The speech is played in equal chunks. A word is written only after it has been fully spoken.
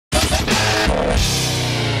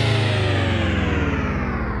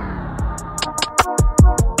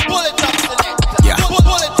Yeah.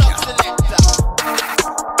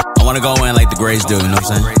 I wanna go in like the Grays do, you know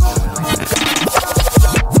what I'm saying?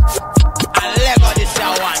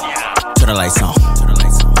 Turn the lights on.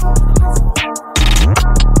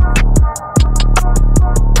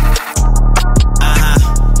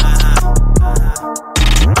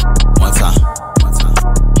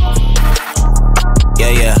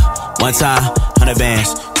 One time, 100 bands,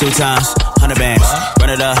 2 times, 100 bands. Run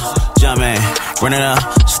it up, jump man, run it up,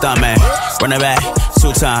 stop man, run it back,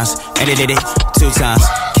 2 times, and they did it 2 times.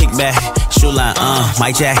 Kick back, shoot line,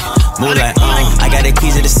 mic jack, move like, I got the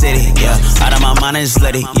keys to the city, yeah. Out of my mind and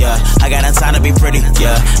slutty, yeah. I got no time to be pretty,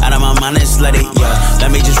 yeah. Out of my mind and slutty, yeah. Let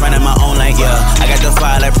me just run in my own lane, yeah. I got the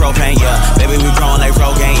fire like propane, yeah. Baby, we growing like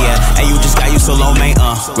Rogaine, yeah. And you just got you so low, man,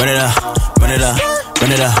 run it up, run it up,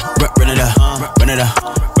 run it up, run it up, run it up.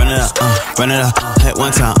 Run it up, hit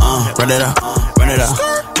one time, run it up, run it up,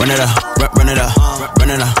 run it up, run it up, run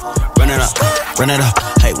it up, run it up, run it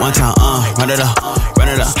up, hit one time, run it up, run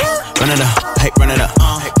it up, run it up, hey, run it up,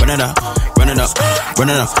 run it up, run it up, run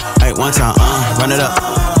it up, hey, one time, run it up,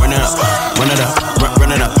 run it up, run it up,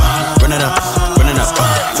 run it up, run it up, run it up,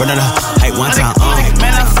 run it up, hey, one time,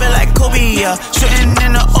 man, I feel like Kobe, yeah, shooting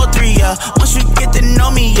in the 03, yeah. Once you get to know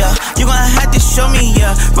me, yeah, you gonna have to show me,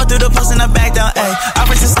 yeah. Run through the post and I back down, ayy.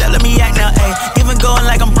 Operations step, let me act now, ayy. Even going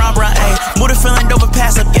like I'm Brown, ayy. Move the feeling dope and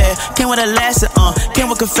pass up, yeah. Came with a lesson, came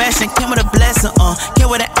with confession, came with a blessing, came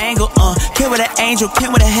with an angle, came with an angel,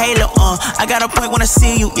 came with a halo, I got a point when I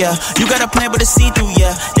see you, yeah. You got a plan but a see-through,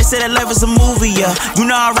 yeah. They say that life is a movie, yeah. You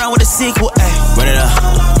know I run with a sequel, ayy. Run it up,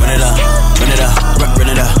 run it up, run it up, run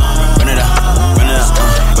it up, run it up, run it up,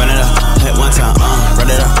 run it up, hit one time, run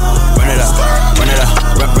it up, run it up, run it up,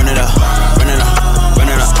 run it up, run it up, run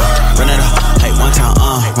it up, run it up, hey, one time,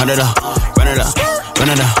 run it up, run it up, run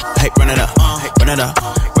it up, hey, run it up, run it up,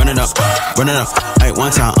 run it up, run it up, hey,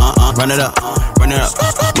 one time, run it up, run it up,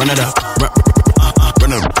 run it up,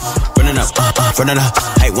 run it up, run it up, run it up,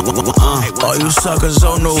 hey, all you suckers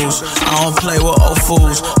on news, I don't play with old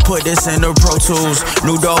fools. Put this in the Pro Tools,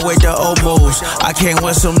 new dog with the old moves. I came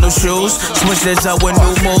with some new shoes, switch this up with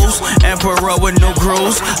new moves. Emperor with new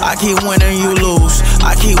crews. I keep winning, you lose.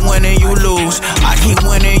 I keep winning, you lose. I keep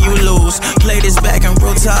winning, you lose. Play this back in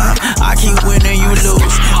real time. I keep winning, you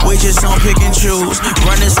lose. We just don't pick and choose.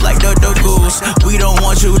 Run this like the goose. We don't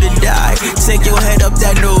want you to die. Take your head up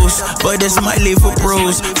that news, but this might leave a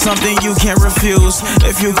bruise. Something you can't refuse.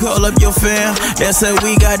 If you call up your fam, they say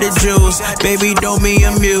we got the juice. Baby, don't be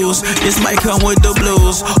amused. This might come with the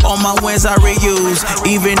blues. All my wins I reuse.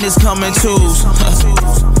 Even this coming twos.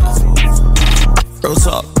 Real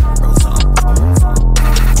talk.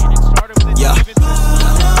 Yeah.